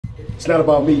It's not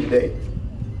about me today.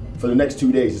 For the next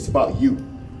 2 days, it's about you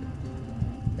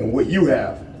and what you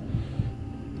have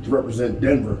to represent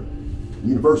Denver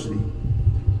University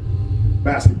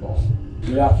basketball.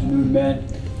 Good afternoon, men.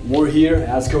 We're here,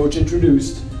 as Coach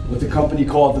introduced, with a company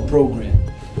called The Program.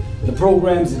 The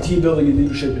Program is a team building and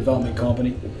leadership development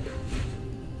company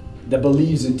that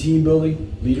believes in team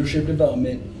building, leadership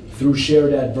development through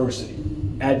shared adversity.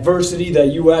 Adversity that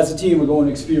you as a team are going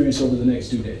to experience over the next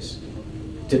 2 days.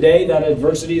 Today, that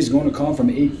adversity is going to come from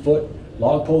 8-foot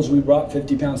log poles we brought,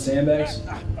 50-pound sandbags.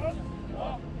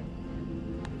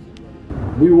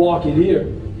 We walk in here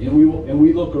and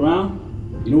we look around.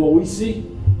 You know what we see?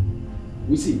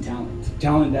 We see talent.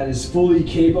 Talent that is fully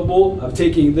capable of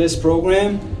taking this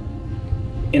program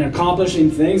and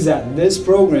accomplishing things that this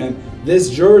program, this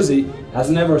jersey, has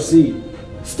never seen.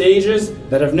 Stages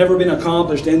that have never been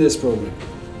accomplished in this program.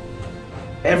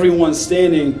 Everyone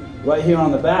standing right here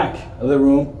on the back of the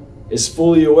room is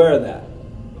fully aware of that.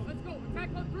 Let's go. Attack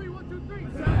on 3, 1,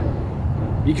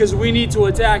 2, 3. Because we need to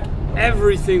attack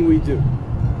everything we do.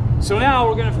 So now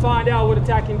we're going to find out what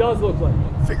attacking does look like.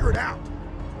 Figure it out.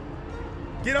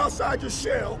 Get outside your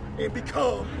shell and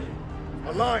become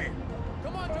a lion.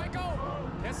 Come on,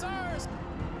 Draco. Yes, sir.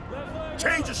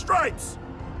 Change your stripes.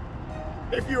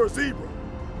 If you're a zebra,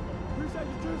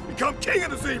 become king of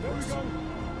the zebras.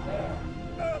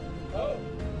 Up,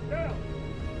 down,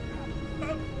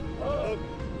 up,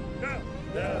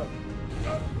 down.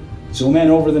 So man,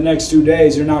 over the next 2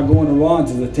 days, you're not going to run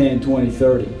to the 10, 20,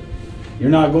 30. You're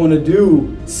not going to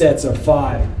do sets of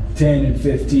 5, 10, and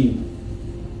 15.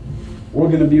 We're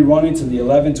going to be running to the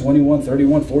 11, 21,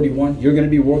 31, 41. You're going to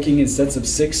be working in sets of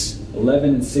 6,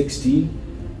 11, and 16.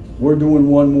 We're doing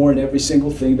one more in every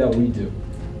single thing that we do.